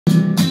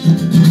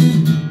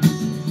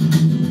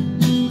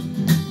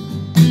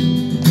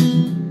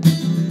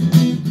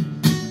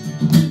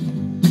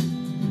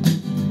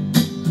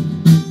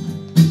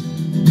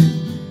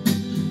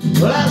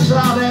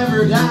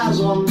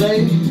skies one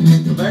day,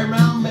 the Bear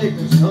Mountain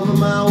Bacon's coming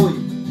my way.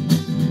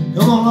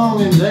 Come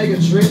along and take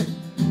a trip,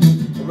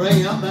 and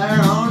bring up there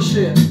on a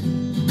ship.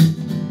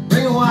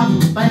 Bring a wife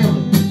and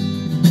family,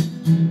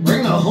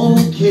 bring the whole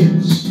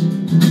kids.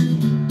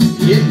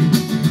 Yippee.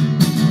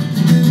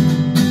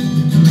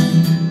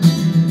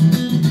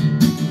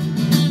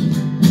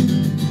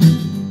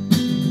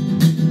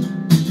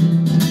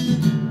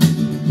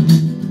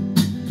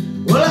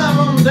 Well, I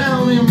run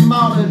down and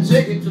bought a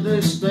ticket to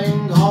this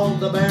thing called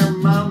the Bear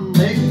Mountain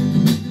Bacon.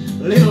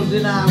 Little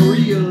did I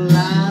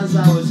realize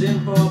I was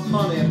in for a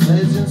funny,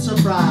 pleasant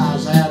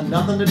surprise. I had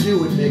nothing to do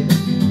with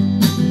bacon.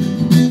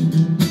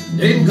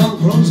 Didn't come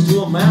close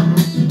to a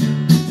mountain,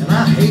 and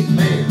I hate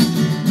bears.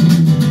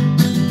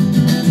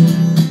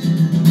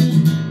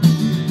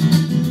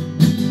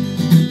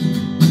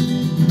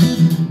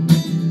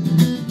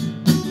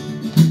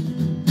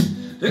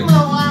 Took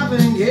my wife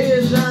and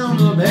kids down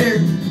to the bear.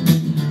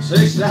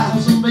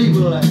 6,000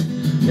 people,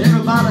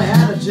 everybody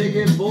had a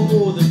ticket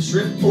for the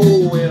trip.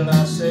 Oh, well,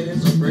 I said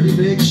it's a pretty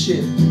big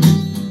ship.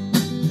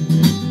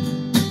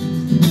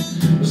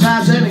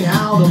 Besides,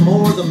 anyhow, the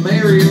more the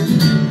merrier.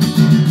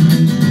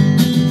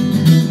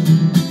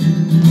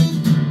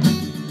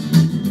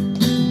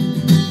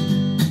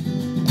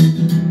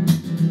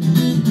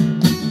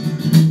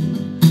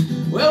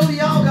 Well,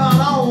 y'all got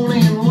on,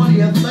 and what do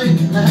you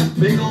think? That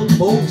big old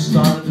boat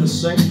started to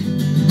sink.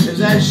 As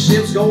that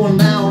ship's going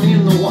down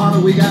in the water,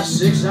 we got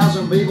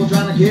 6,000 people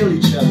trying to kill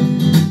each other.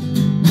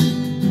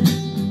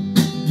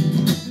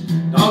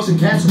 Dogs and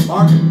cats are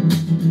barking,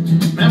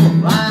 men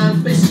were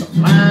flying, fists are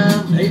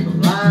flying, paper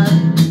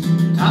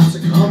flying, cops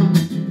are coming,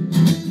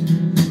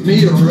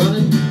 me are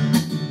running.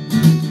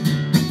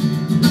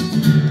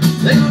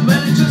 Think we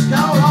better just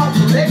call off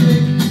the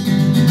picnic.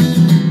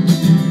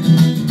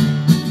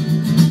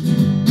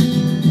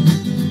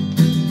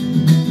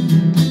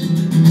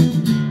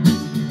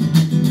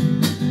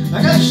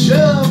 I got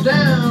shoved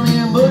down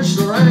and pushed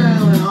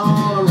around, and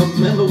all I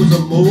remember was a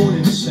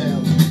moaning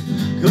sound.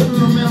 Couldn't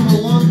remember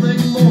one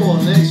thing more.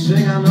 Next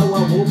thing I know,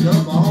 I woke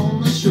up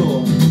on the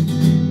shore.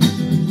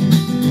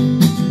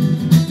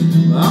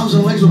 My arms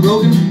and legs were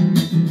broken,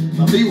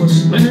 my feet were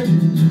splintered,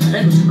 my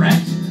head was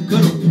cracked.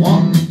 Couldn't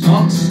walk,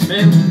 talk,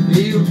 smell,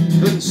 feel,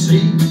 couldn't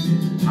see.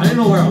 I didn't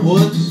know where I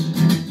was.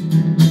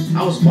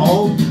 I was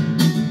bald.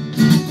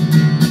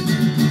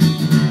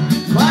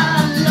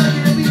 Quite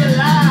lucky to be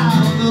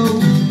alive,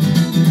 though.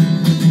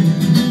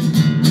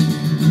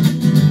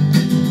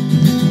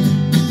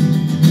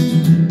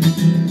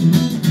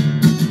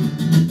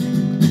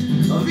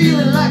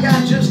 Feeling like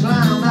I just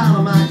climbed out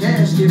of my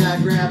casket,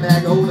 I grabbed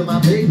back hold of my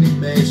picnic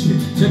basket,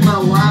 took my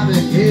wife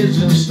and kids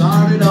and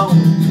started on,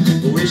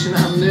 wishing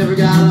I never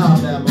got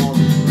up that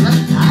morning.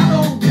 I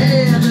don't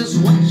care just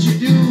what you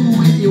do.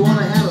 If you want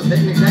to have a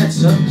picnic,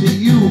 that's up to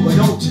you, but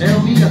don't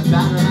tell me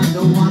about it, I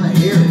don't want to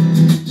hear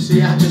it.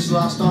 See, I just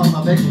lost all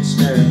my picnic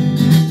spirit.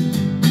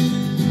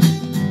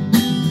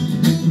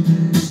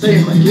 Stay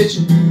in my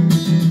kitchen,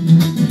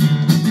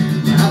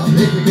 I have a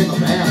picnic in the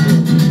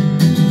bathroom.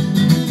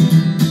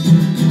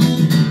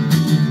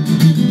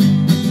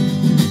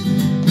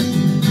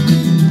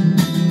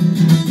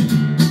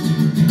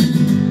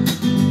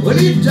 Well,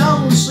 it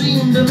don't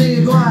seem to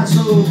me quite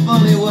so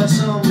funny what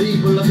some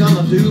people are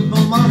gonna do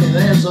for money.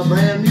 There's a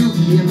brand new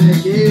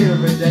gimmick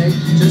every day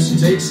just to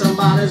take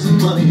somebody's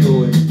money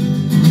away.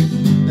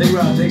 Think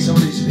we're gonna take some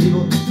of these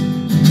people,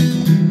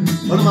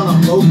 put them on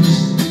a boat,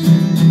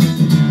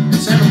 and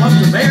send them up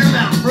to Bear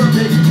Mountain for a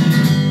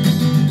picnic.